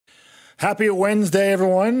Happy Wednesday,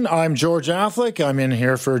 everyone. I'm George Affleck. I'm in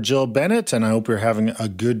here for Jill Bennett, and I hope you're having a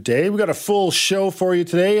good day. We got a full show for you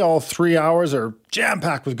today. All 3 hours are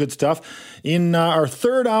jam-packed with good stuff. In our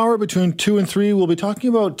third hour, between 2 and 3, we'll be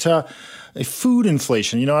talking about food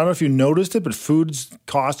inflation. I don't know if you noticed it, but food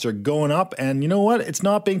costs are going up. And you know what? It's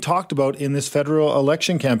not being talked about in this federal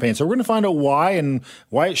election campaign. So we're going to find out why and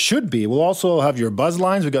why it should be. We'll also have your buzz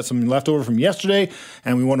lines. We've got some left over from yesterday.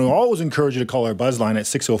 And we want to always encourage you to call our buzz line at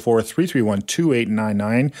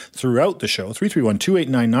 604-331-2899 throughout the show.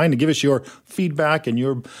 331-2899 to give us your feedback and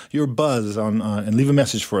your buzz on and leave a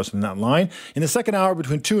message for us in that line. In the second hour,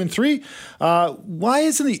 between 2 and 3, why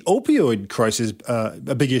isn't the opioid crisis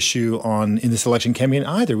a big issue in this election campaign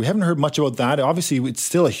either? We haven't heard much about that. Obviously, it's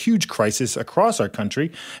still a huge crisis across our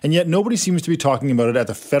country, and yet nobody seems to be talking about it at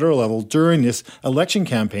the federal level during this election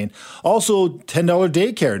campaign. Also, $10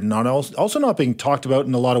 daycare, also not being talked about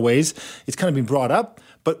in a lot of ways. It's kind of been brought up,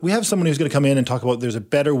 but we have someone who's going to come in and talk about there's a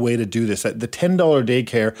better way to do this. The $10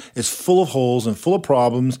 daycare is full of holes and full of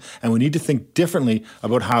problems, and we need to think differently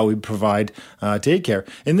about how we provide daycare.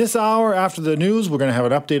 In this hour after the news, we're going to have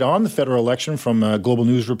an update on the federal election from a Global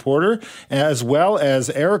News reporter, as well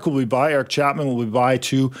as Eric Chapman will be by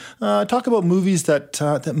to talk about movies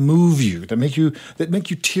that move you, that make you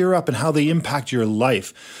tear up and how they impact your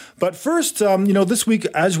life. But first, this week,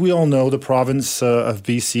 as we all know, the province of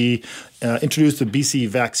BC introduced the BC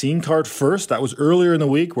vaccine card first. That was earlier in the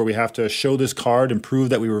week, where we have to show this card and prove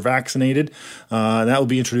that we were vaccinated. And that will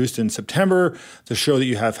be introduced in September to show that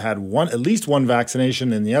you have had at least one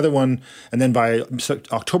vaccination and the other one. And then by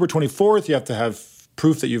October 24th, you have to have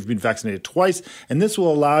proof that you've been vaccinated twice. And this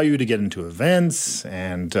will allow you to get into events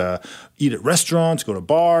and eat at restaurants, go to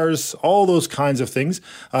bars, all those kinds of things.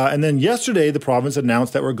 And then yesterday, the province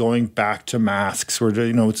announced that we're going back to masks. We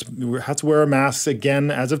have to wear masks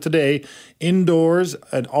again as of today, indoors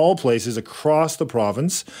at all places across the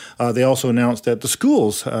province. They also announced that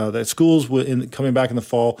coming back in the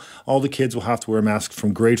fall, all the kids will have to wear masks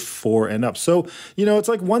from grade 4 and up. So, it's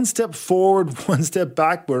like one step forward, one step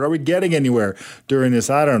backward. Are we getting anywhere during this?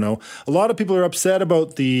 I don't know. A lot of people are upset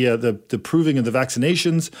about the proving of the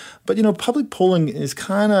vaccinations, but public polling is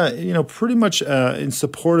kind of pretty much in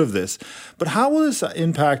support of this. But how will this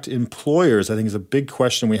impact employers? I think is a big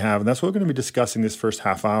question we have, and that's what we're going to be discussing this first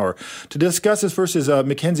half hour. To discuss this first is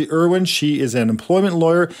Mackenzie Irwin. She is an employment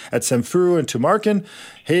lawyer at Semfuru and Tumarkin.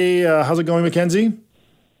 Hey, how's it going, Mackenzie?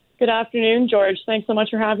 Good afternoon, George. Thanks so much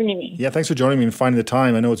for having me. Yeah, thanks for joining me and finding the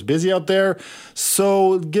time. I know it's busy out there.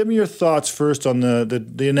 So give me your thoughts first on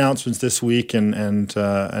the announcements this week and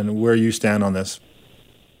where you stand on this.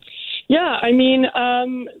 Yeah,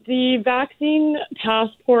 the vaccine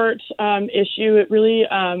passport issue, it really,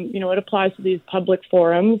 it applies to these public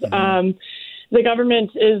forums. Mm-hmm. The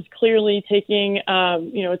government is clearly taking,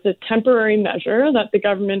 it's a temporary measure that the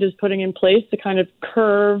government is putting in place to kind of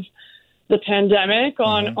curb the pandemic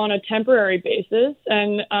on a temporary basis.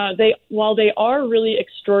 And while they are really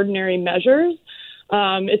extraordinary measures,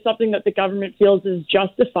 it's something that the government feels is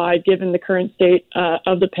justified given the current state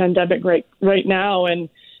of the pandemic right now, and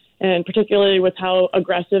particularly with how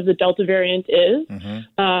aggressive the Delta variant is.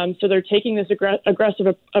 Mm-hmm. So they're taking this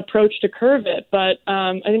aggressive approach to curb it. But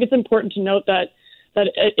I think it's important to note that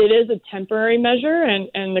it is a temporary measure,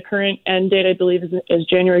 and the current end date, I believe, is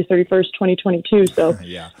January 31st, 2022. So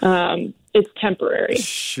yeah. It's temporary.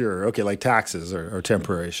 Sure. Okay, like taxes are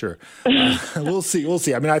temporary, sure. We'll see.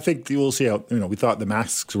 I think we'll see how, we thought the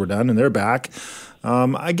masks were done and they're back.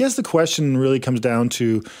 I guess the question really comes down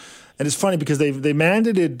to, and it's funny because they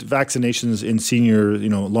mandated vaccinations in senior,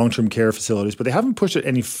 long-term care facilities, but they haven't pushed it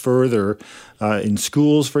any further in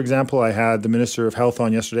schools. For example, I had the Minister of Health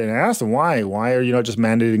on yesterday, and I asked them why. Why are you not just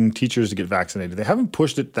mandating teachers to get vaccinated? They haven't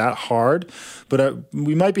pushed it that hard, but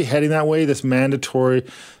we might be heading that way. This mandatory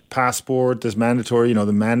passport, this mandatory,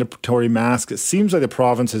 the mandatory mask. It seems like the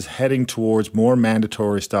province is heading towards more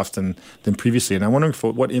mandatory stuff than previously, and I'm wondering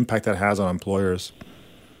what impact that has on employers.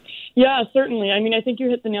 Yeah, certainly. I think you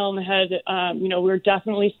hit the nail on the head. We're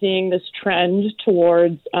definitely seeing this trend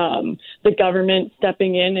towards the government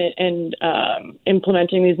stepping in and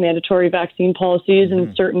implementing these mandatory vaccine policies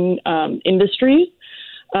in certain industries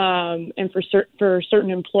and for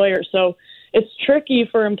certain employers. So it's tricky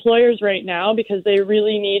for employers right now because they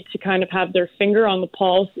really need to kind of have their finger on the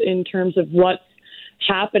pulse in terms of what's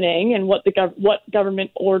happening and what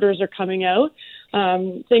government orders are coming out.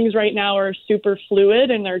 Things right now are super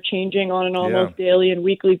fluid and they're changing on an almost daily and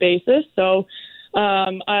weekly basis. So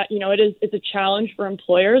It's a challenge for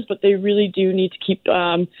employers, but they really do need to keep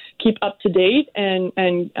up to date and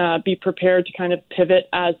be prepared to kind of pivot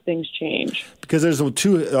as things change. Because there's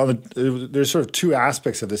sort of two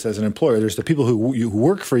aspects of this as an employer. There's the people who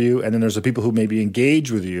work for you, and then there's the people who maybe engage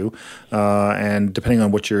with you. And depending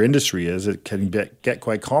on what your industry is, it can get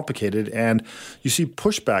quite complicated. And you see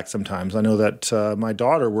pushback sometimes. I know that my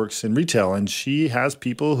daughter works in retail, and she has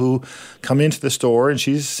people who come into the store, and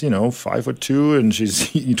she's 5'2", and she's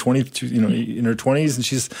 22, in her 20s, and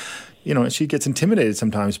she's. She gets intimidated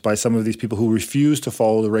sometimes by some of these people who refuse to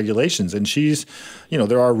follow the regulations. And she's,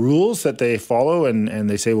 there are rules that they follow and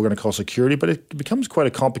they say we're going to call security, but it becomes quite a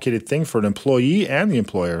complicated thing for an employee and the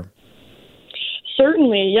employer.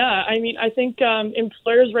 Certainly, yeah. I mean, I think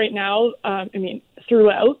employers right now,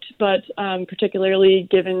 throughout, but particularly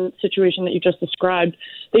given the situation that you just described,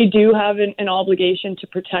 they do have an obligation to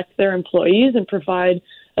protect their employees and provide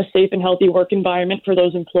a safe and healthy work environment for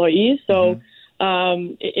those employees. So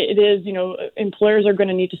it is, employers are going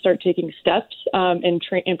to need to start taking steps and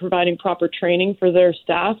providing proper training for their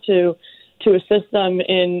staff to assist them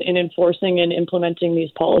in enforcing and implementing these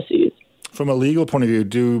policies. From a legal point of view,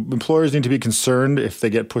 do employers need to be concerned if they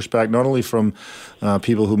get pushback, not only from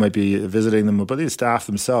people who might be visiting them, but the staff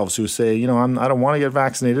themselves who say, I don't want to get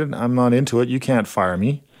vaccinated, I'm not into it, you can't fire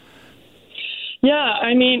me? Yeah,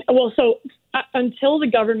 until the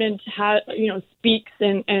government speaks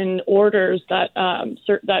and orders that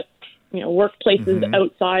workplaces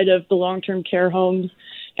outside of the long-term care homes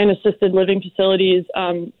and assisted living facilities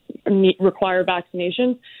require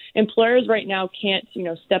vaccinations, employers right now can't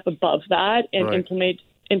step above that and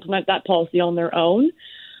implement that policy on their own.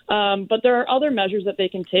 But there are other measures that they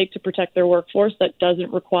can take to protect their workforce that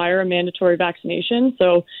doesn't require a mandatory vaccination.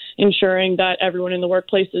 So ensuring that everyone in the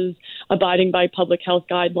workplace is abiding by public health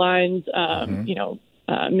guidelines,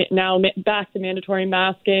 now back to mandatory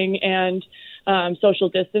masking and social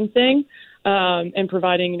distancing, and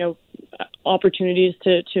providing, opportunities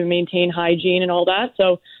to maintain hygiene and all that.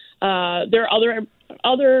 So there are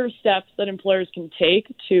other steps that employers can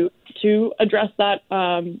take to address that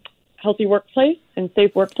healthy workplace and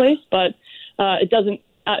safe workplace, but it doesn't,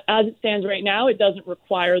 as it stands right now, it doesn't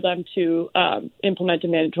require them to implement a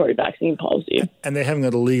mandatory vaccine policy. And they haven't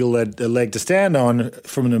got a legal leg to stand on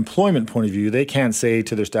from an employment point of view. They can't say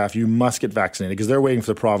to their staff, you must get vaccinated, because they're waiting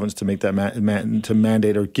for the province to make that to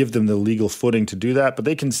mandate or give them the legal footing to do that. But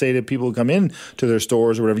they can say to people who come in to their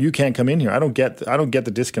stores or whatever, you can't come in here. I don't get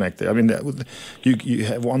the disconnect there. I mean, you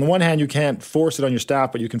have, on the one hand, you can't force it on your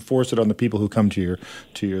staff, but you can force it on the people who come to your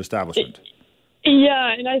establishment.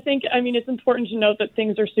 Yeah, and I think, it's important to note that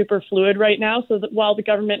things are super fluid right now. So that while the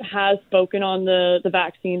government has spoken on the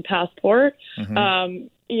vaccine passport,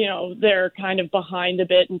 they're kind of behind a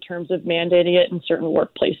bit in terms of mandating it in certain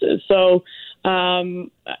workplaces. So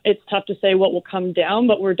it's tough to say what will come down,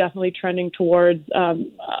 but we're definitely trending towards a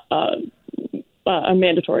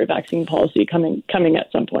mandatory vaccine policy coming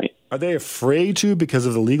at some point. Are they afraid to, because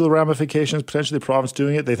of the legal ramifications, potentially the province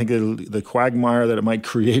doing it? They think the quagmire that it might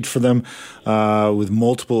create for them with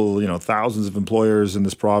multiple, thousands of employers in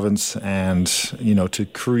this province, and, to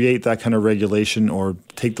create that kind of regulation or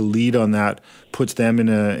take the lead on that puts them in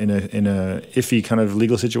a iffy kind of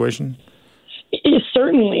legal situation?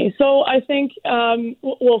 Certainly. So I think,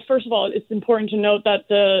 first of all, it's important to note that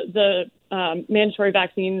the mandatory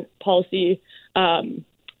vaccine policy,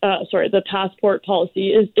 the passport policy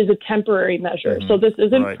is a temporary measure. So this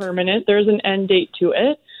isn't permanent. There's an end date to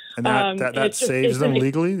it. And that saves them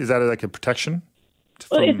legally? Is that like a protection?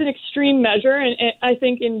 Well, it's an extreme measure, and I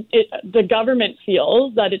think the government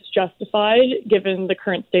feels that it's justified given the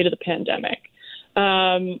current state of the pandemic.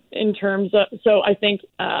 In terms of, so I think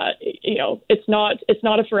it's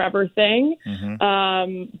not a forever thing,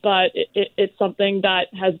 but it's something that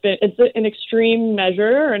has been, it's an extreme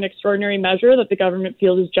measure, an extraordinary measure that the government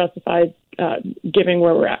feels is justified given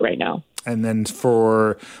where we're at right now. And then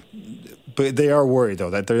but they are worried, though,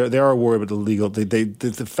 that they are worried about the legal.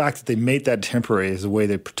 The fact that they made that temporary is a way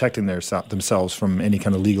they're protecting themselves from any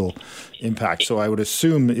kind of legal impact. So I would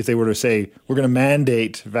assume if they were to say, we're going to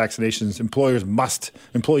mandate vaccinations, employees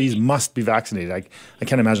must be vaccinated. I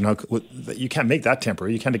can't imagine how you can't make that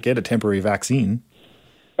temporary. You can't get a temporary vaccine.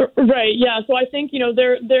 Right. Yeah. So I think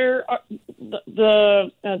there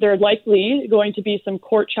are likely going to be some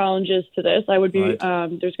court challenges to this. I would be there's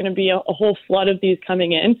going to be a whole flood of these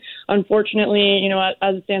coming in. Unfortunately,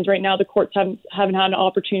 as it stands right now, the courts haven't had an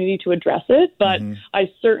opportunity to address it. But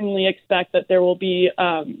I certainly expect that there will be,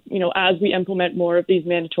 as we implement more of these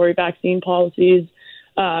mandatory vaccine policies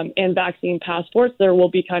and vaccine passports, there will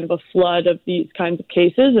be kind of a flood of these kinds of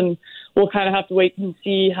cases, and we'll kind of have to wait and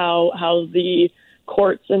see how the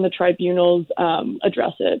courts and the tribunals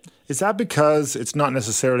address it. Is that because it's not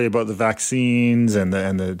necessarily about the vaccines and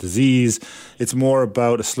the disease? It's more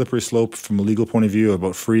about a slippery slope from a legal point of view,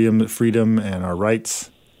 about freedom and our rights?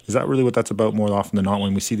 Is that really what that's about more often than not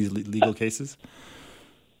when we see these legal cases?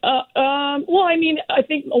 Well, I mean, I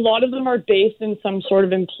think a lot of them are based in some sort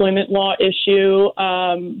of employment law issue.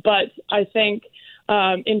 But I think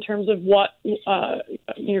in terms of what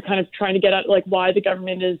you're kind of trying to get at, like why the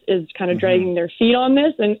government is kind of dragging their feet on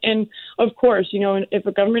this. And of course, if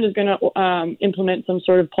a government is going to implement some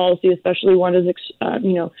sort of policy, especially one as,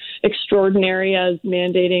 extraordinary as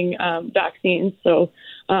mandating vaccines. So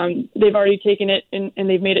they've already taken it and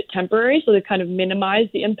they've made it temporary. So they've kind of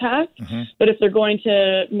minimized the impact. But if they're going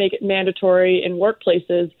to make it mandatory in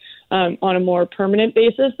workplaces on a more permanent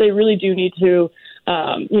basis, they really do need to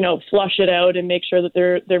flush it out and make sure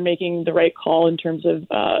that they're making the right call in terms of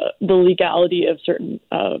the legality of certain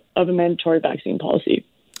of a mandatory vaccine policy.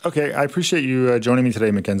 Okay, I appreciate you joining me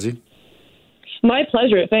today, Mackenzie. My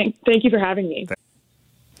pleasure. Thank you for having me.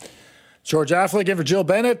 George Affleck in for Jill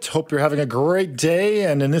Bennett. Hope you're having a great day.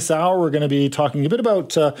 And in this hour, we're going to be talking a bit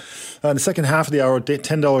about, in the second half of the hour, $10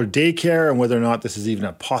 daycare and whether or not this is even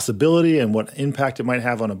a possibility and what impact it might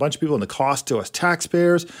have on a bunch of people and the cost to us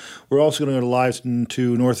taxpayers. We're also going to go live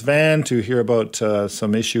to North Van to hear about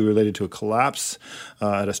some issue related to a collapse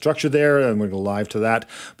at a structure there, and we're going to go live to that.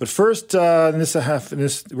 But first, we're going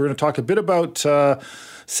to talk a bit about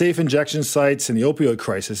safe injection sites and the opioid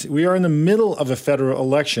crisis. We are in the middle of a federal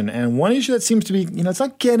election, and one issue that seems to be, it's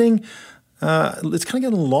not getting, it's kind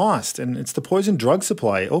of getting lost, and it's the poison drug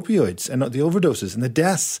supply, opioids, and the overdoses and the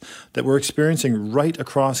deaths that we're experiencing right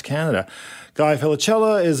across Canada. Guy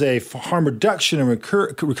Felicella is a harm reduction and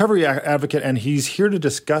recovery advocate, and he's here to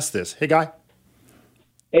discuss this. Hey, Guy.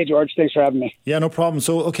 Hey, George. Thanks for having me. Yeah, no problem.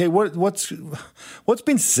 So, okay, what's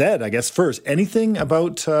been said, I guess, first? Anything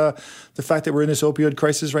about the fact that we're in this opioid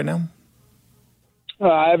crisis right now?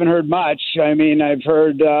 I haven't heard much. I mean, I've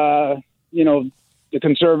heard, the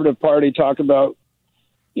Conservative Party talk about,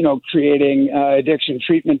 creating addiction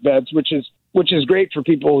treatment beds, which is great for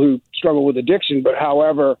people who struggle with addiction. But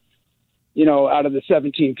however, out of the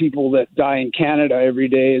 17 people that die in Canada every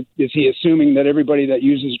day, is he assuming that everybody that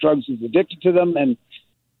uses drugs is addicted to them? And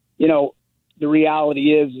the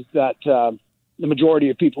reality is that the majority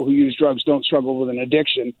of people who use drugs don't struggle with an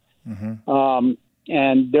addiction.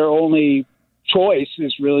 And their only choice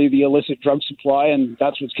is really the illicit drug supply, and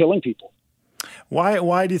that's what's killing people.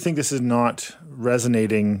 Why do you think this is not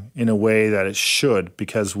resonating in a way that it should?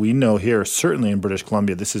 Because we know here, certainly in British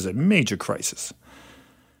Columbia, this is a major crisis.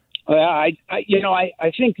 I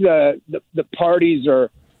think the parties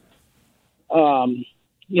are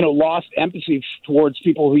lost empathy towards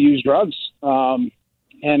people who use drugs.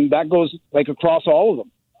 And that goes across all of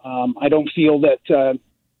them. I don't feel that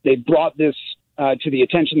they brought this to the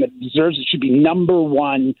attention that it deserves. It should be number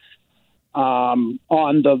one on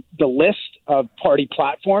the list of party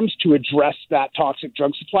platforms to address that toxic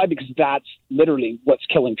drug supply, because that's literally what's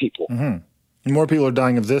killing people. More people are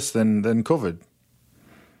dying of this than COVID.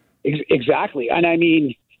 Exactly. And I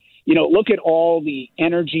mean, look at all the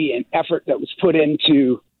energy and effort that was put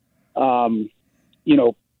into,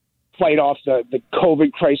 fight off the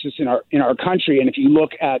COVID crisis in our country. And if you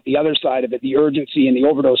look at the other side of it, the urgency and the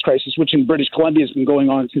overdose crisis, which in British Columbia has been going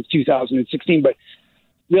on since 2016, but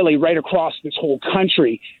really right across this whole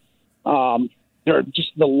country, there are just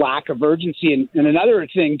the lack of urgency. And another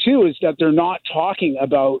thing too is that they're not talking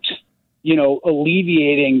about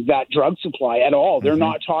alleviating that drug supply at all. They're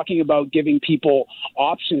not talking about giving people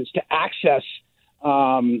options to access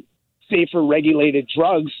safer regulated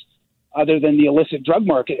drugs other than the illicit drug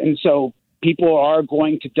market. And so people are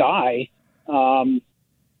going to die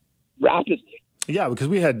rapidly. Yeah, because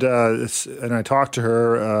we had, and I talked to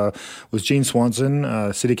her, was Jean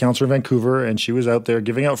Swanson, city councillor of Vancouver, and she was out there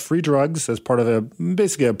giving out free drugs as part of a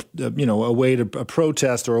way to a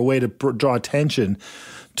protest or a way to draw attention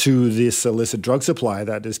to this illicit drug supply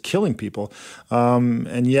that is killing people.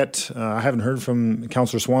 And yet I haven't heard from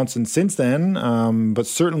Councillor Swanson since then, but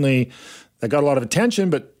certainly that got a lot of attention,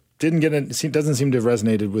 but doesn't seem to have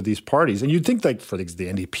resonated with these parties. And you'd think for the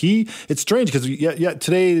NDP, it's strange because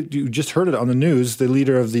today you just heard it on the news, the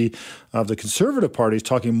leader of the Conservative Party is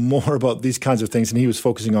talking more about these kinds of things, and he was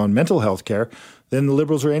focusing on mental health care than the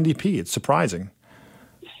Liberals or NDP. It's surprising.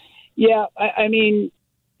 Yeah, I mean,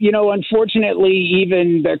 unfortunately,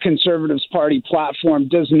 even the Conservatives Party platform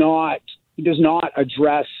does not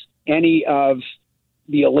address any of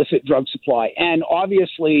the illicit drug supply. And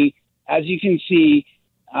obviously, as you can see,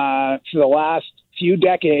 for the last few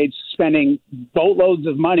decades, spending boatloads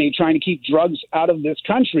of money trying to keep drugs out of this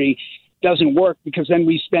country, doesn't work, because then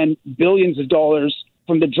we spend billions of dollars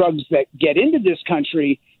from the drugs that get into this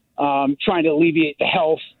country trying to alleviate the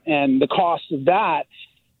health and the cost of that.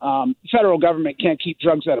 The federal government can't keep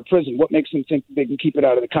drugs out of prison. What makes them think they can keep it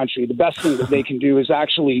out of the country? The best thing that they can do is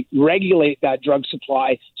actually regulate that drug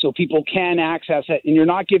supply so people can access it. And you're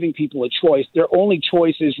not giving people a choice. Their only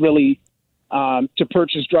choice is really to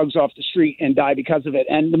purchase drugs off the street and die because of it.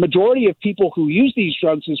 And the majority of people who use these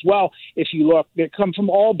drugs as well, if you look, they come from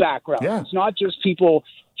all backgrounds. Yeah. It's not just people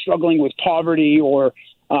struggling with poverty or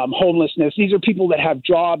homelessness. These are people that have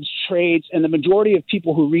jobs, trades, and the majority of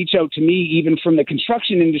people who reach out to me, even from the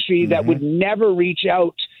construction industry, that would never reach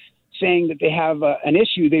out saying that they have an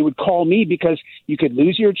issue. They would call me because you could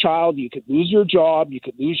lose your child, you could lose your job, you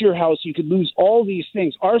could lose your house, you could lose all these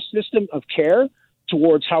things. Our system of care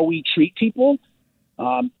towards how we treat people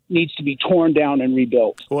needs to be torn down and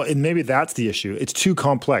rebuilt. Well, and maybe that's the issue. It's too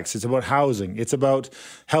complex. It's about housing. It's about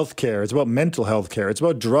healthcare. It's about mental health care. It's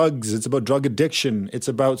about drugs. It's about drug addiction. It's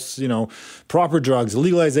about, proper drugs,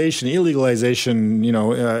 legalization, illegalization,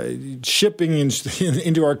 shipping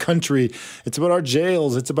into our country. It's about our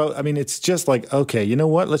jails. It's about, it's just like, okay, you know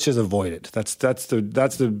what? Let's just avoid it. That's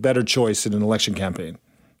the better choice in an election campaign.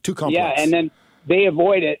 Too complex. Yeah, and then they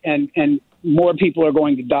avoid it and more people are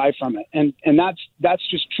going to die from it. And that's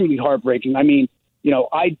just truly heartbreaking.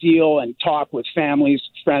 I deal and talk with families,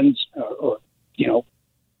 friends, or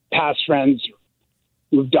past friends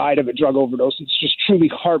who've died of a drug overdose. It's just truly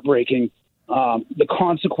heartbreaking, the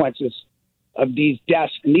consequences of these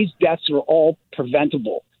deaths. And these deaths are all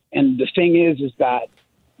preventable. And the thing is that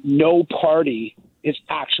no party is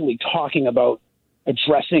actually talking about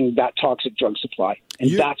addressing that toxic drug supply.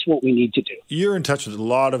 And that's what we need to do. You're in touch with a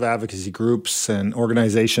lot of advocacy groups and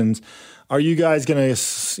organizations. Are you guys going to,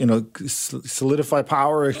 solidify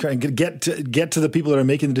power and get to the people that are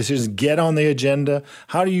making the decisions, get on the agenda?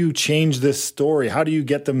 How do you change this story? How do you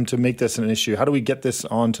get them to make this an issue? How do we get this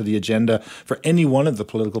onto the agenda for any one of the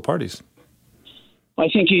political parties? I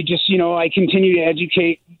think you just, I continue to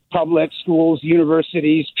educate public schools,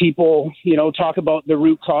 universities, people, talk about the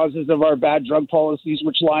root causes of our bad drug policies,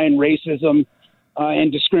 which lie in racism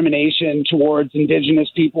and discrimination towards Indigenous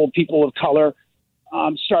people, people of color.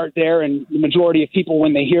 Start there. And the majority of people,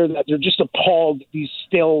 when they hear that, they're just appalled these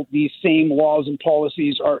same laws and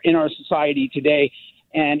policies are in our society today.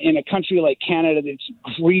 And in a country like Canada, it's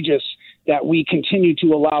egregious that we continue to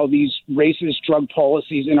allow these racist drug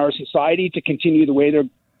policies in our society to continue the way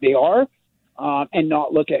they are and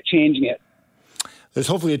not look at changing it. There's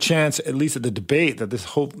hopefully a chance, at least at the debate, that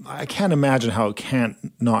I can't imagine how it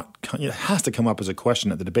it has to come up as a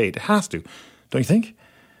question at the debate. It has to, don't you think?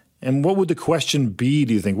 And what would the question be,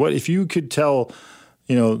 do you think? What if you could tell,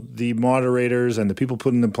 the moderators and the people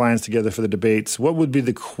putting the plans together for the debates, what would be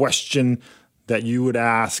the question that you would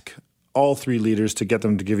ask all three leaders to get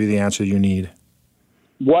them to give you the answer you need?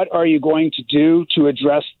 What are you going to do to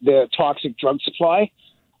address the toxic drug supply?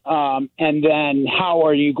 And then how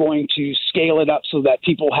are you going to scale it up so that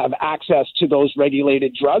people have access to those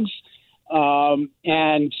regulated drugs?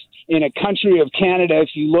 And in a country of Canada, if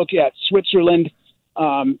you look at Switzerland,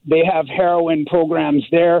 they have heroin programs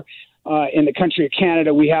there. In the country of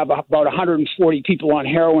Canada, we have about 140 people on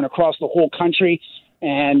heroin across the whole country.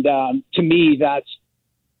 And to me, that's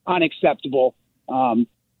unacceptable.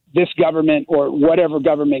 This government, or whatever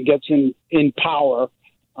government gets in power,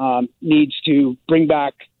 needs to bring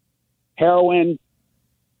back heroin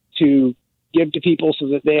to give to people so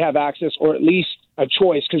that they have access, or at least a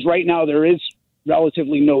choice, because right now there is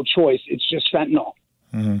relatively no choice. It's just fentanyl.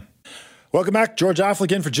 Mm-hmm. Welcome back. George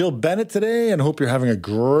Affleck in for Jill Bennett today, and I hope you're having a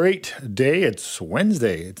great day. It's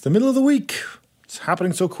Wednesday. It's the middle of the week. It's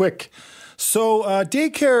happening so quick. So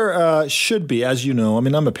daycare should be, as you know,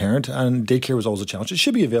 I'm a parent, and daycare was always a challenge. It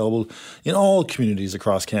should be available in all communities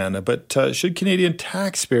across Canada, but should Canadian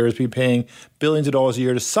taxpayers be paying billions of dollars a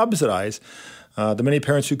year to subsidize the many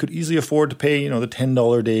parents who could easily afford to pay, the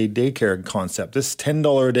 $10 a day daycare concept? This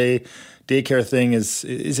 $10 a day daycare thing, is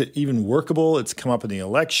it even workable? It's come up in the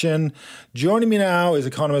election. Joining me now is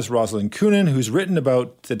economist Rosalind Coonan, who's written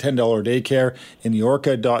about the $10 daycare in the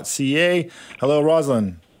orca.ca. Hello,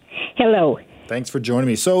 Rosalind. Hello. Thanks for joining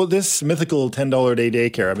me. So this mythical $10 a day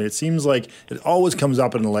daycare, it seems like it always comes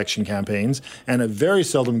up in election campaigns, and it very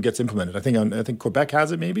seldom gets implemented. I think Quebec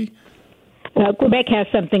has it, maybe? Quebec has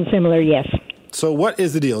something similar, yes. So what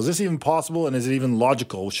is the deal? Is this even possible, and is it even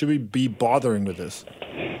logical? Should we be bothering with this?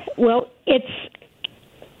 Well, it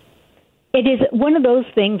is one of those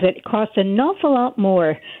things that costs an awful lot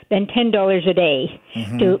more than $10 a day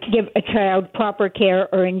to give a child proper care,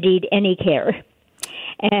 or indeed any care.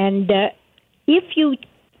 And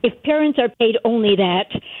if parents are paid only that,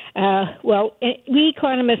 We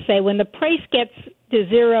economists say when the price gets to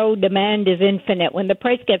zero, demand is infinite. When the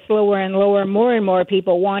price gets lower and lower, more and more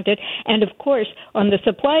people want it. And, of course, on the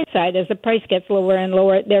supply side, as the price gets lower and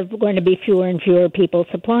lower, there are going to be fewer and fewer people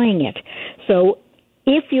supplying it. So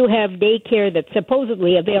if you have daycare that's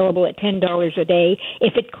supposedly available at $10 a day,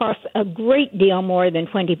 if it costs a great deal more than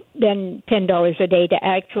 $10 a day to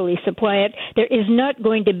actually supply it, there is not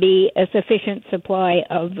going to be a sufficient supply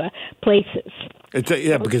of places.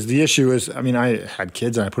 Because the issue is, I had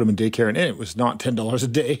kids and I put them in daycare, and it was not $10 a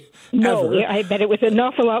day. No, ever. I bet it was an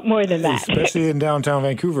awful lot more than that. Especially in downtown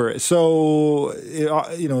Vancouver. So,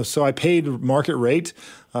 so I paid market rate.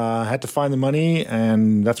 I had to find the money,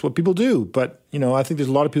 and that's what people do. But, I think there's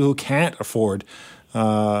a lot of people who can't afford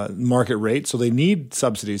market rate, so they need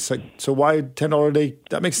subsidies. So why $10 a day?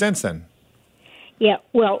 That makes sense then. Yeah,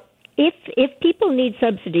 well, if people need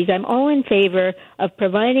subsidies, I'm all in favor of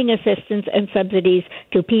providing assistance and subsidies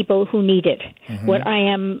to people who need it. Mm-hmm. What I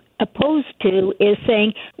am opposed to is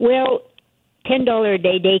saying, well, $10 a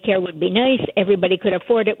day daycare would be nice. Everybody could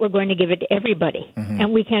afford it. We're going to give it to everybody. Mm-hmm.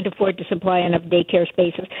 And we can't afford to supply enough daycare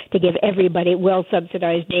spaces to give everybody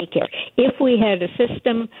well-subsidized daycare. If we had a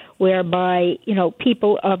system whereby,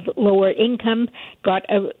 people of lower income got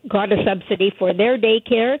a subsidy for their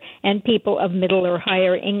daycare and people of middle or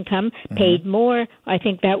higher income paid more, I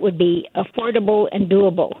think that would be affordable and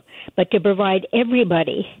doable. But to provide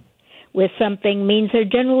everybody with something means there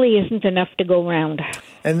generally isn't enough to go around.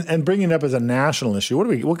 And bringing it up as a national issue,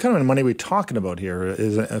 what kind of money are we talking about here?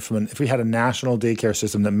 If we had a national daycare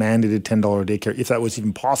system that mandated $10 daycare, if that was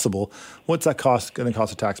even possible, what's that going to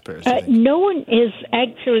cost the taxpayers? No one is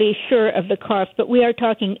actually sure of the cost, but we are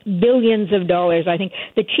talking billions of dollars. I think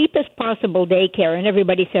the cheapest possible daycare, and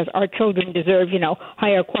everybody says our children deserve,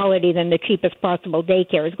 higher quality than the cheapest possible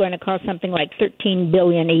daycare, is going to cost something like $13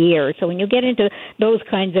 billion a year. So when you get into those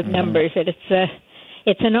kinds of numbers,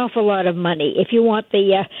 it's an awful lot of money. If you want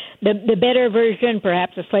the better version,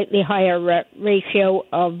 perhaps a slightly higher ratio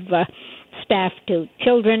of staff to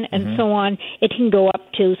children and so on, it can go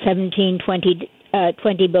up to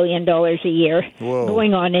 $20 billion a year,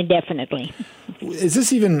 going on indefinitely. Is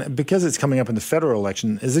this even, because it's coming up in the federal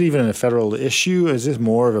election, is it even a federal issue? Is this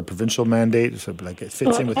more of a provincial mandate? So like it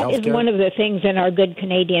fits in with healthcare? That is one of the things in our good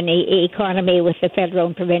Canadian economy with the federal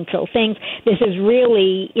and provincial things. This is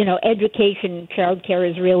really, education, childcare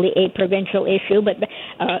is really a provincial issue, but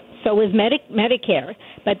so is Medicare.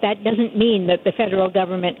 But that doesn't mean that the federal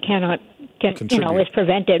government is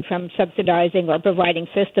prevented from subsidizing or providing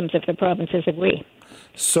systems if the provinces agree.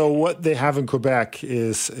 So what they have in Quebec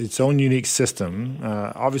is its own unique system.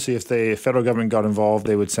 Obviously, if the federal government got involved,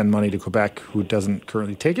 they would send money to Quebec, who doesn't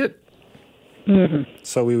currently take it. Mm-hmm.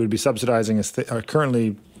 So we would be subsidizing a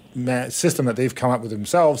currently system that they've come up with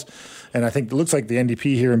themselves. And I think it looks like the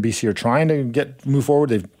NDP here in BC are trying to move forward.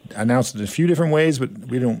 They've announced it in a few different ways, but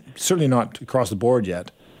certainly not across the board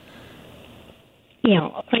yet. Yeah,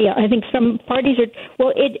 I think some parties are.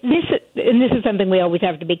 Well, this is something we always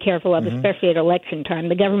have to be careful of, especially at election time.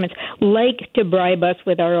 The governments like to bribe us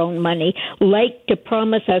with our own money, like to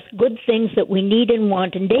promise us good things that we need and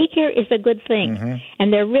want, and daycare is a good thing.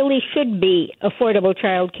 And there really should be affordable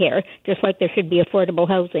childcare, just like there should be affordable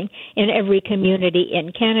housing in every community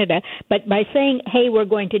in Canada. But by saying, hey, we're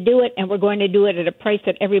going to do it, and we're going to do it at a price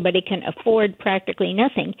that everybody can afford practically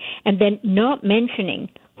nothing, and then not mentioning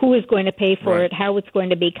who is going to pay for it, how it's going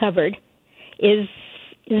to be covered, is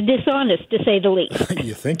dishonest, to say the least.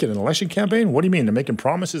 You think in an election campaign? What do you mean? They're making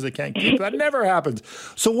promises they can't keep? That never happens.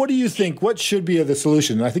 So what do you think? What should be the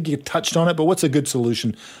solution? I think you touched on it, but what's a good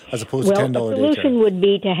solution as opposed to $10 daycare? Well, the solution would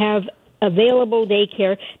be to have available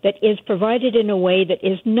daycare that is provided in a way that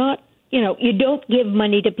is not, you don't give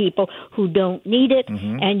money to people who don't need it,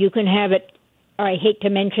 and you can have it. I hate to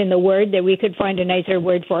mention the word, that we could find a nicer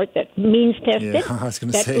word for it, that means tested. Yeah, I was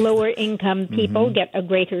going to say. Lower income people get a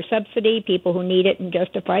greater subsidy. People who need it and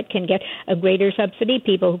justify it can get a greater subsidy.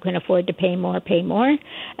 People who can afford to pay more, pay more.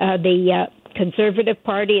 The Conservative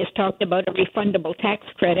Party has talked about a refundable tax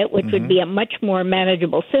credit, which would be a much more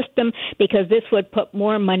manageable system, because this would put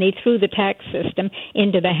more money through the tax system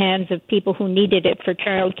into the hands of people who needed it for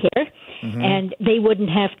childcare. And they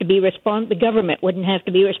wouldn't have to be the government wouldn't have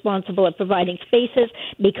to be responsible for providing spaces,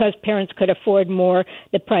 because parents could afford more.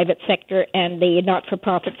 The private sector and the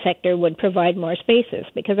not-for-profit sector would provide more spaces,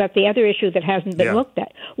 because that's the other issue that hasn't been looked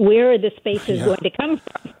at. Where are the spaces going to come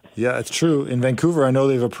from? Yeah, it's true. In Vancouver, I know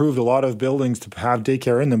they've approved a lot of buildings to have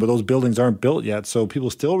daycare in them, but those buildings aren't built yet. So people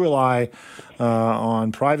still rely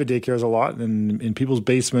on private daycares a lot in people's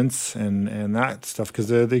basements and that stuff because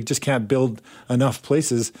they just can't build enough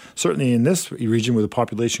places. Certainly in this region with a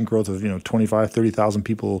population growth of 25, 30,000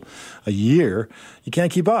 people a year, you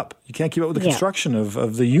can't keep up. You can't keep up with the construction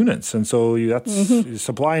of the units. And so that's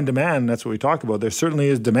supply and demand. That's what we talk about. There certainly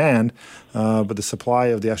is demand, but the supply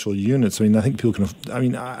of the actual units, I mean, I think people can,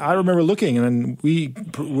 I remember looking and we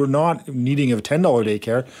were not needing a $10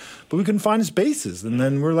 daycare, but we couldn't find spaces. And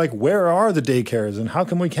then we're like, where are the daycares and how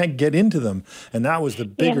come we can't get into them? And that was the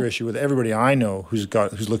bigger issue with everybody I know who's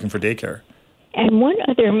looking for daycare. And one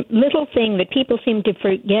other little thing that people seem to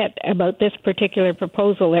forget about this particular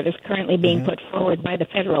proposal that is currently being put forward by the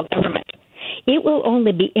federal government, it will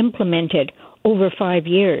only be implemented over 5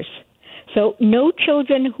 years. So no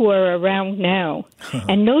children who are around now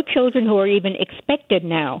and no children who are even expected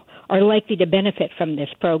now are likely to benefit from this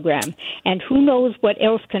program. And who knows what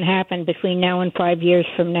else can happen between now and 5 years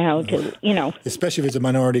from now to, Especially if it's a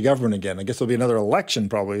minority government again. I guess there'll be another election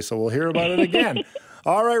probably, so we'll hear about it again.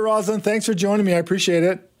 All right, Rosalind, thanks for joining me. I appreciate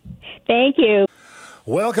it. Thank you.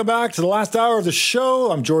 Welcome back to the last hour of the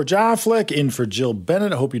show. I'm George Affleck, in for Jill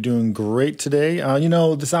Bennett. I hope you're doing great today.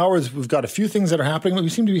 This hour we've got a few things that are happening. We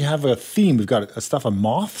seem to have a theme. We've got stuff on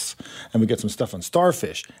moths, and we've got some stuff on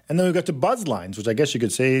starfish. And then we've got to buzz lines, which I guess you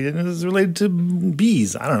could say is related to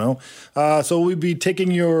bees. I don't know. So we'll be taking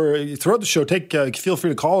throughout the show, feel free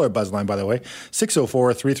to call our buzz line, by the way,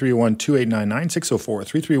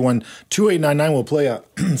 604-331-2899, 604-331-2899. We'll play a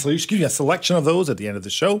selection of those at the end of the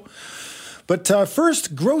show. But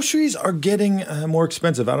first, groceries are getting more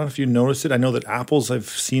expensive. I don't know if you noticed it. I know that apples I've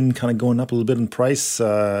seen kind of going up a little bit in price.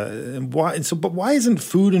 But why isn't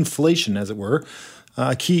food inflation, as it were,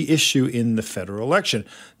 a key issue in the federal election?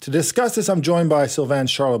 To discuss this, I'm joined by Sylvain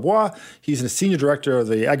Charlebois. He's a senior director of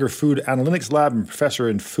the Agri-Food Analytics Lab and professor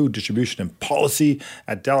in food distribution and policy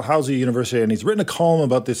at Dalhousie University. And he's written a column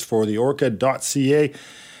about this for the orca.ca.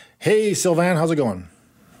 Hey, Sylvain, how's it going?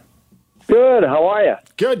 Good. How are you?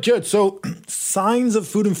 Good. So, signs of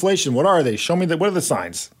food inflation. What are they? Show me what are the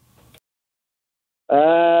signs?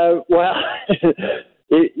 Well,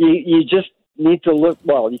 you just need to look.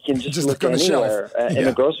 Well, you can just look anywhere in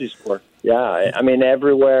the grocery store. Yeah, I mean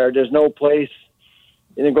everywhere. There's no place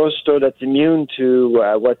in the grocery store that's immune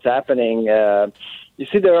to what's happening. You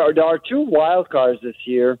see, there are two wild cards this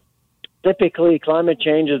year. Typically, climate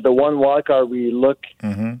change is the one wild card we look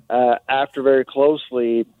after very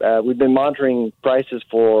closely. We've been monitoring prices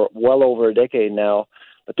for well over a decade now.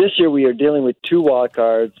 But this year we are dealing with two wild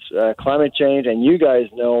cards, climate change, and you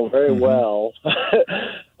guys know very well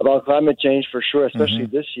about climate change for sure, especially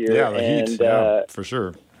this year. Yeah, the heat, for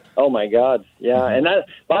sure. Oh, my God. Yeah, and that,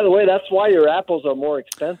 by the way, that's why your apples are more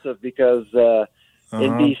expensive because in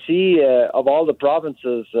BC, of all the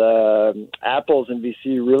provinces, apples in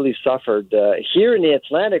BC really suffered. Here in the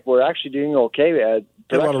Atlantic, we're actually doing okay.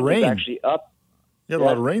 A lot of rain. Actually up. You had a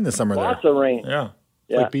lot of rain this summer. Lots of rain. Yeah.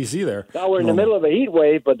 Like BC there. Now we're in the middle of a heat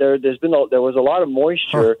wave, but there was a lot of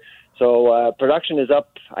moisture. So production is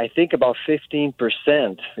up, I think, about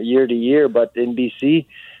 15% year to year. But in BC,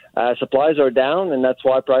 supplies are down, and that's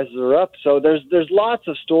why prices are up. So there's lots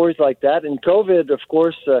of stories like that. And COVID, of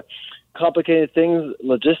course, complicated things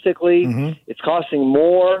logistically. It's costing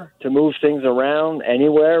more to move things around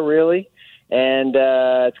anywhere, really. And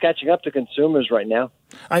it's catching up to consumers right now.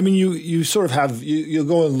 I mean, you sort of have, you'll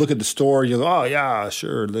go and look at the store, you go, oh, yeah,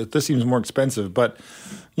 sure, this seems more expensive. But,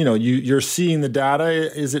 you're seeing the data.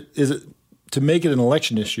 Is it to make it an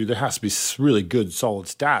election issue, there has to be really good, solid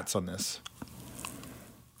stats on this.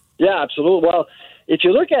 Yeah, absolutely. Well, if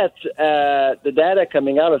you look at the data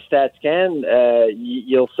coming out of StatsCan,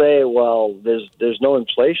 you'll say, well, there's no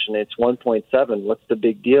inflation. It's 1.7. What's the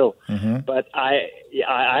big deal? But I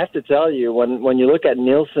have to tell you, when you look at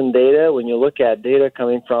Nielsen data, when you look at data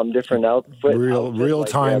coming from different outputs,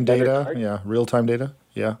 real-time data, real-time data.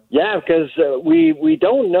 Yeah. Yeah, because we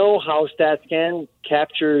don't know how StatsCan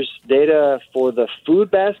captures data for the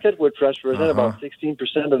food basket, which represents about 16%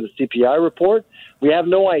 of the CPI report. We have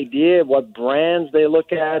no idea what brands they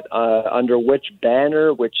look at, under which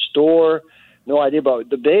banner, which store. No idea about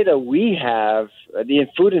the data we have. The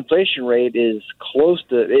food inflation rate is close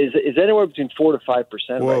to is anywhere between 4 to 5% right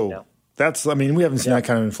now. We haven't seen that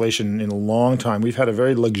kind of inflation in a long time. We've had a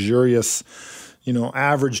very luxurious,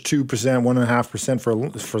 average 2%,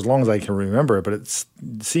 1.5% for as long as I can remember. But it's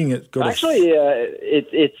seeing it go. Actually,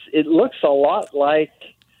 it looks a lot like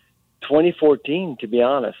 2014, to be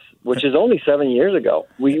honest, which is only 7 years ago.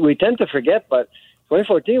 We tend to forget, but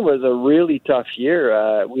 2014 was a really tough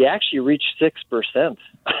year. We actually reached 6%.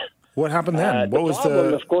 What happened then? What was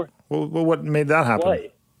problem, of course? What made that happen? Well,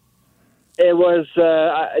 it was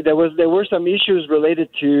there were some issues related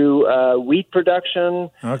to wheat production.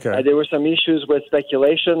 Okay. There were some issues with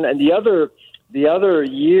speculation, and the other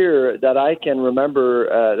year that I can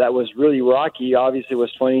remember that was really rocky, obviously,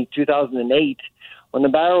 was 2008, when the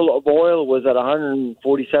barrel of oil was at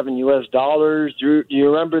 $147. Do you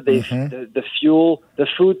remember the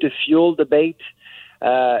food to fuel debate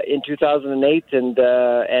in 2008, and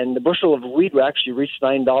the bushel of wheat actually reached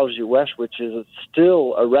 $9 US, which is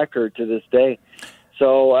still a record to this day.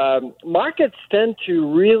 So markets tend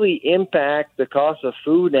to really impact the cost of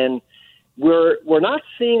food, and we're not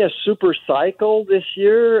seeing a super cycle this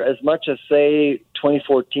year as much as, say,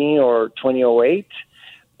 2014 or 2008,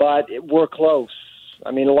 but we're close. I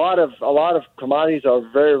mean, a lot of commodities are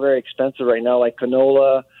very, very expensive right now, like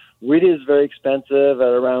canola. Wheat is very expensive at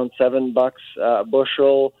around $7 a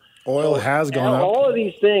bushel. Oil has gone up. All of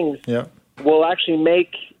these things will actually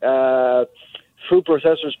make food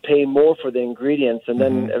processors pay more for the ingredients, and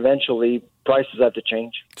then eventually prices have to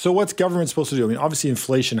change. So what's government supposed to do? I mean, obviously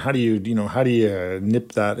inflation, how do you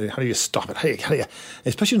nip that? How do you stop it? How do you,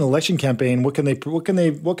 especially in an election campaign, what can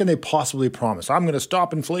they possibly promise? I'm going to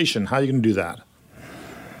stop inflation. How are you going to do that?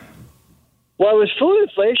 Well, with food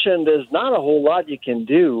inflation, there's not a whole lot you can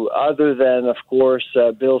do other than, of course,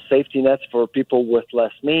 build safety nets for people with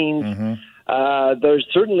less means. There's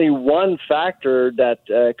certainly one factor that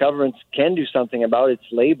governments can do something about. It's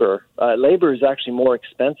labor. Labor is actually more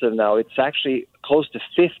expensive now. It's actually close to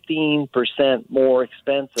 15% more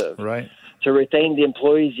expensive to retain the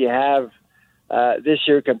employees you have this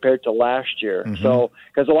year compared to last year. So,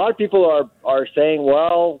 because a lot of people are saying,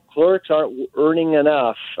 well, clerks aren't earning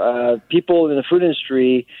enough. People in the food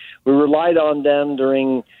industry, we relied on them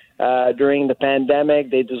during the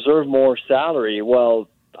pandemic. They deserve more salary. Well,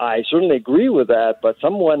 I certainly agree with that, but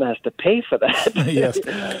someone has to pay for that. Yes.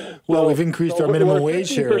 Well, we've increased our minimum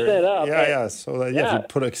wage here. Up, So, if you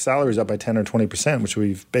put salaries up by 10 or 20%, which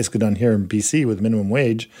we've basically done here in BC with minimum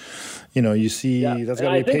wage, you see that's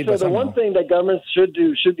got to be paid by someone. The one thing that governments should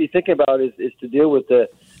be thinking about is to deal with the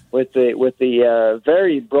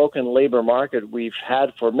very broken labor market we've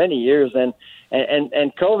had for many years, and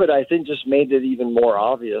COVID, I think, just made it even more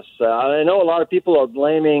obvious. I know a lot of people are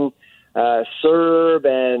blaming CERB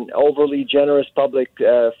and overly generous public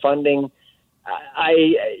funding.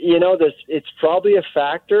 It's probably a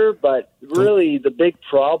factor, but really the big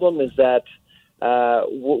problem is that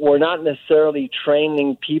we're not necessarily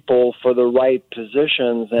training people for the right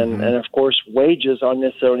positions, and of course, wages aren't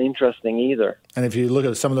necessarily interesting either. And if you look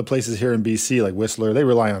at some of the places here in BC, like Whistler, they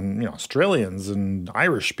rely on Australians and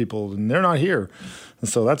Irish people, and they're not here, and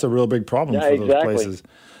so that's a real big problem for those places.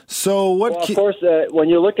 So of course, when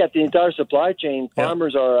you look at the entire supply chain,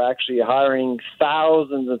 farmers are actually hiring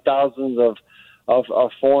thousands and thousands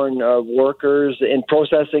of foreign workers. In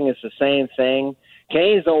processing, it's the same thing.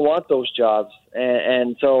 Canadians don't want those jobs.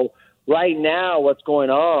 And so right now what's going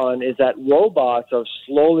on is that robots are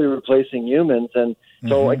slowly replacing humans. And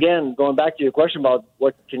so, again, going back to your question about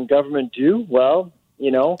what can government do, well,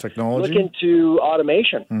 technology. Look into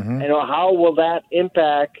automation. And how will that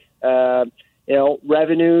impact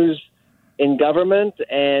revenues in government,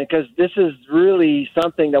 and because this is really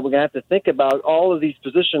something that we're going to have to think about. All of these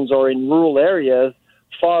positions are in rural areas,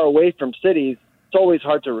 far away from cities. It's always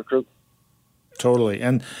hard to recruit. Totally.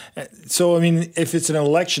 And so, I mean, if it's an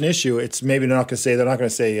election issue, it's maybe they're not going to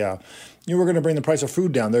say, we're going to bring the price of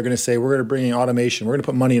food down. They're going to say, we're going to bring in automation. We're going to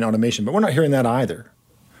put money in automation. But we're not hearing that either.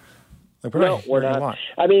 We're not.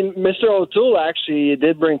 I mean, Mr. O'Toole actually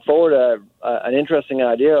did bring forward an interesting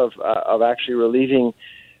idea of actually relieving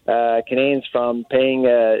Canadians from paying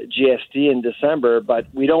GST in December, but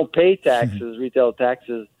we don't pay taxes, retail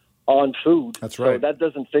taxes, on food. That's right. So that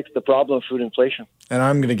doesn't fix the problem of food inflation. And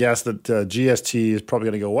I'm going to guess that GST is probably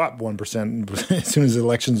going to go up 1% as soon as the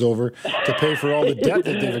election's over to pay for all the debt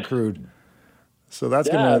that they've accrued. So that's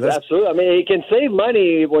absolutely. I mean, you can save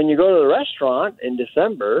money when you go to the restaurant in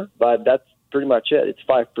December, but that's pretty much it. It's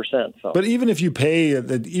 5%. So. But even if you pay,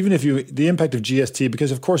 the impact of GST,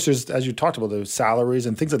 because of course there's, as you talked about, the salaries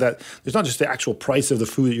and things like that. There's not just the actual price of the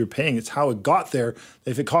food that you're paying; it's how it got there.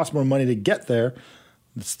 If it costs more money to get there,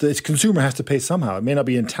 the consumer has to pay somehow. It may not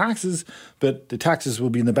be in taxes, but the taxes will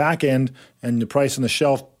be in the back end, and the price on the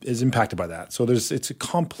shelf is impacted by that. So it's a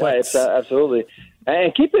complex. Yeah, absolutely.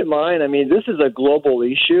 And keep in mind, I mean, this is a global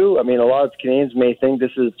issue. I mean, a lot of Canadians may think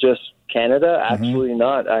this is just Canada. Absolutely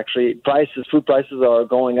not. Actually, food prices are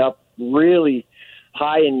going up really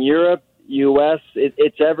high in Europe, U.S.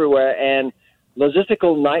 It's everywhere. And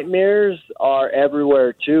logistical nightmares are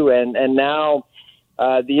everywhere too, and now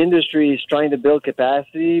the industry is trying to build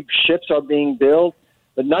capacity. Ships are being built,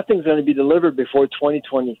 but nothing's going to be delivered before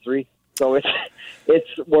 2023. So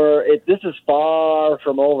this is far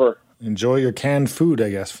from over. Enjoy your canned food, I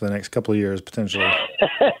guess, for the next couple of years, potentially.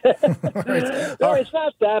 No, it's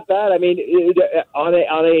not that bad. I mean, on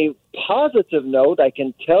a positive note, I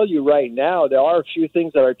can tell you right now, there are a few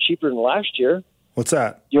things that are cheaper than last year. What's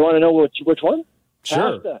that? You want to know which one?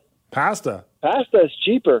 Sure. Pasta. Pasta is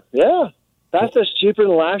cheaper. Yeah. Pasta is cheaper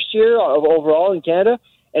than last year overall in Canada.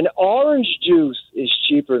 And orange juice is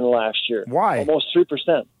cheaper than last year. Why? Almost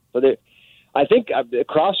 3%. But I think the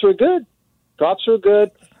crops were good.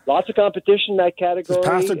 Lots of competition in that category. Does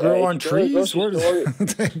pasta grow on trees?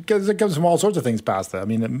 Because it comes from all sorts of things, pasta. I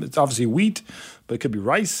mean, it's obviously wheat, but it could be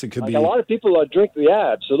rice. It could be... A lot of people drink...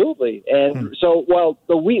 Yeah, absolutely. And so,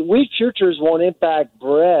 the wheat futures won't impact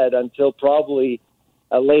bread until probably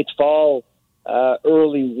late fall,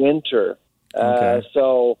 early winter. Okay.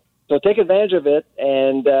 So take advantage of it.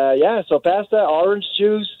 And, so pasta, orange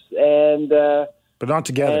juice, and... but not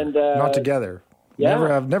together. Not together.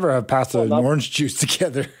 Yeah. Never have pasta and orange juice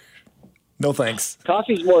together. No thanks.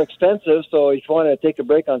 Coffee's more expensive, so if you want to take a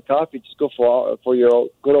break on coffee, just go for your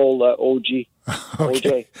good old OG.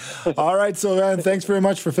 Okay. OJ. All right, Sylvain, thanks very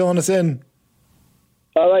much for filling us in.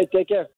 All right, take care.